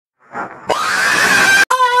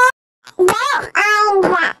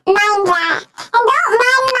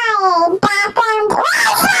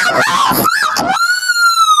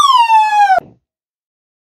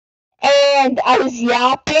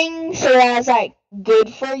that's like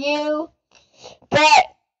good for you.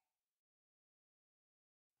 But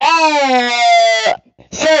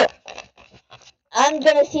so I'm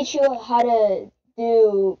gonna teach you how to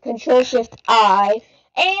do Ctrl-Shift-I,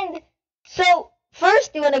 and so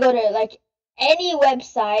first you wanna go to like any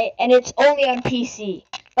website, and it's only on PC.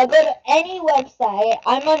 But go to any website.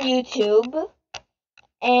 I'm on YouTube,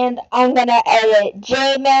 and I'm gonna edit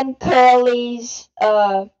J-Man Curly's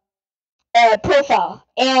profile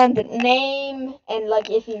and name, and like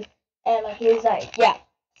if you and like he's like yeah.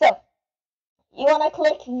 So you wanna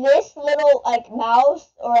click this little like mouse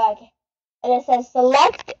or like, and it says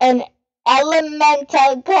select an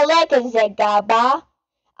elemental color because Gaba.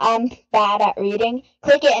 I'm bad at reading.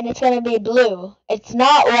 Click it and it's gonna be blue. It's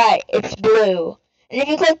not white, it's blue. And if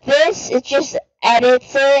you click this, it just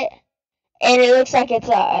edits it, and it looks like it's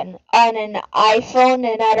on an iPhone,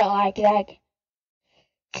 and I don't like that.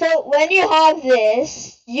 So when you have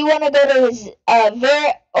this, you want to go to his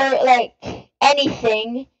or like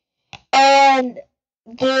anything, and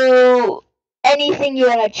do anything you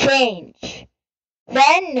want to change.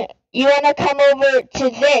 Then you want to come over to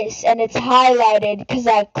this, and it's highlighted because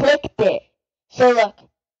I clicked it. So look,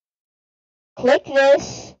 click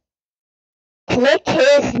this, click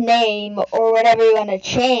his name or whatever you want to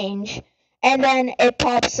change, and then it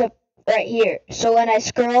pops up right here. So when I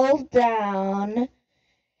scroll down,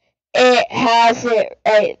 it has it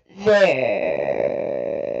right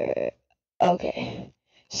there. Okay.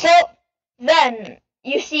 So then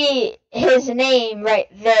you see his name right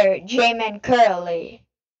there, J-Man Curly.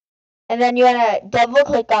 And then you want to double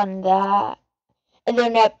click on that. And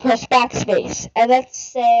then press backspace. And let's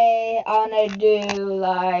say I want to do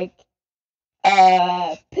like,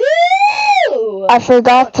 poo! I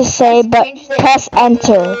forgot to say, but press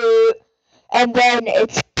enter. And then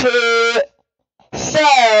it's poo. So,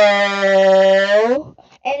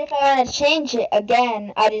 and if I want to change it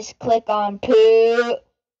again, I just click on poo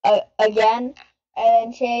again,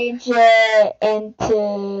 and change it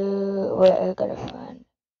into, wait, I gotta find.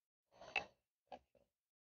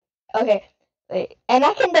 Okay, wait, and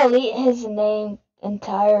I can delete his name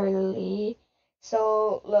entirely.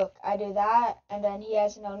 So, look, I do that, and then he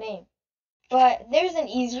has no name. But there's an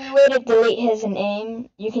easier way to delete his name.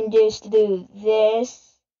 You can just do this.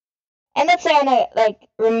 And let's say I want to like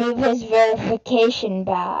remove his verification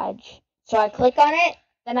badge. So I click on it,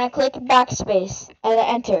 then I click backspace and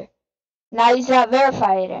enter. Now he's not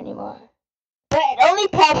verified anymore. But it only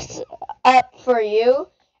pops up for you.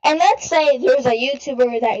 And let's say there's a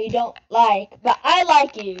YouTuber that you don't like, but I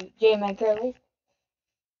like you, J-Man Curly.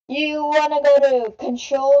 You want to go to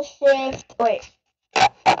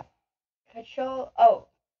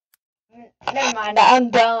never mind, I'm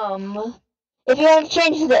dumb. If you want to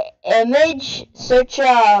change the image, search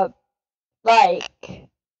like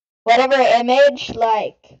whatever image,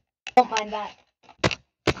 like, don't mind that.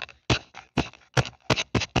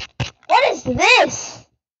 What is this?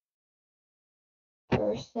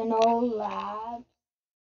 Personal lab.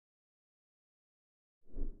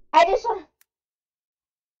 I just want.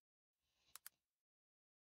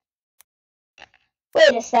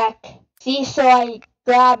 Wait a sec. See, so I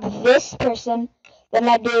grab this person, then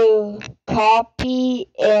I do copy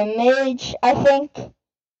image, I think.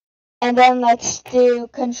 And then let's do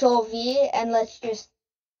Control V, and let's just,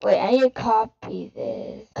 wait, I need to copy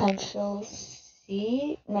this. Control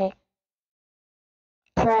C? No.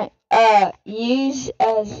 Print, use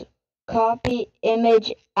as copy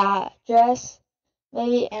image address,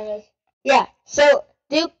 maybe, and yeah, so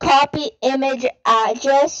do copy image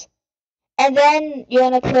address, and then you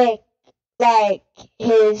want to click, like,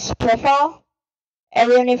 his profile, and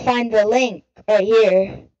then you find the link right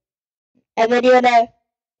here, and then you want to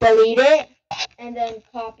delete it, and then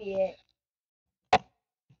copy it.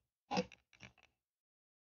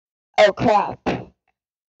 Oh crap.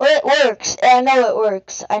 Well, it works. I know it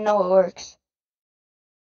works.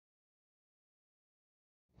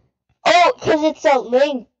 Oh, because it's a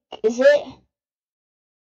link, is it?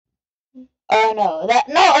 Oh no,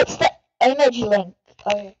 it's the image link.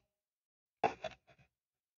 Okay.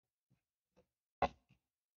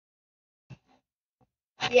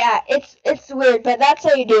 Yeah, it's weird, but that's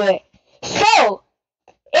how you do it. So,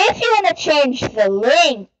 if you want to change the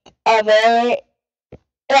link of it,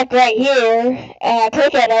 like right here, and I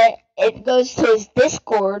click at it, it goes to his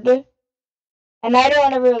Discord, and I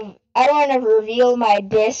don't want to reveal my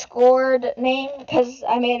Discord name because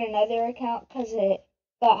I made another account because it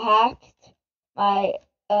got hacked, my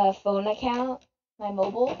phone account, my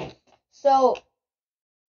mobile. So,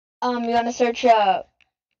 you want to search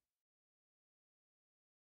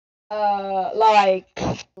like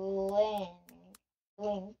link.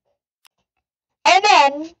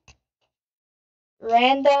 then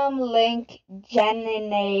random link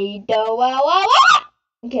generator.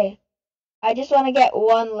 Okay, I just want to get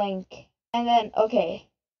one link, and then okay,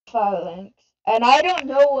 5 links, and I don't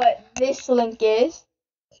know what this link is,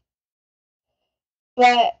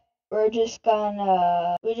 but we're just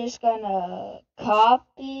gonna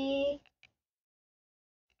copy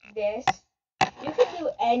this. You can do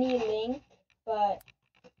any link, but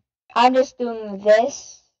I'm just doing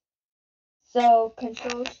this. So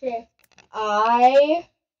Control Shift I,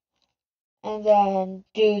 and then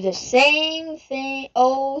do the same thing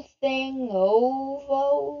over and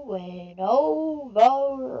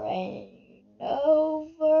over and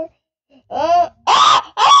over.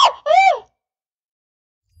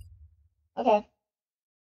 Okay.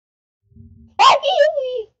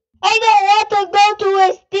 I don't want to go to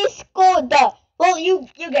his Discord. Well, you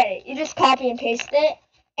get it. You just copy and paste it.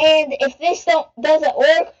 And if this doesn't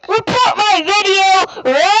work, report my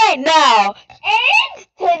video right now. And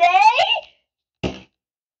today,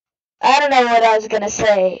 I don't know what I was gonna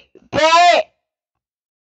say, but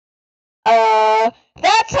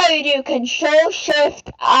that's how you do Control Shift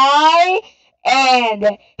I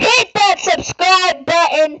and hit that subscribe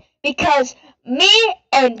button, because me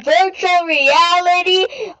and virtual reality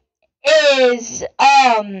is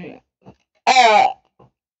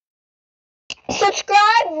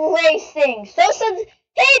subscribe racing. So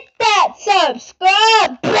hit that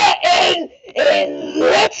subscribe button and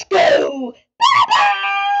let's go. Bye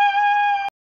bye.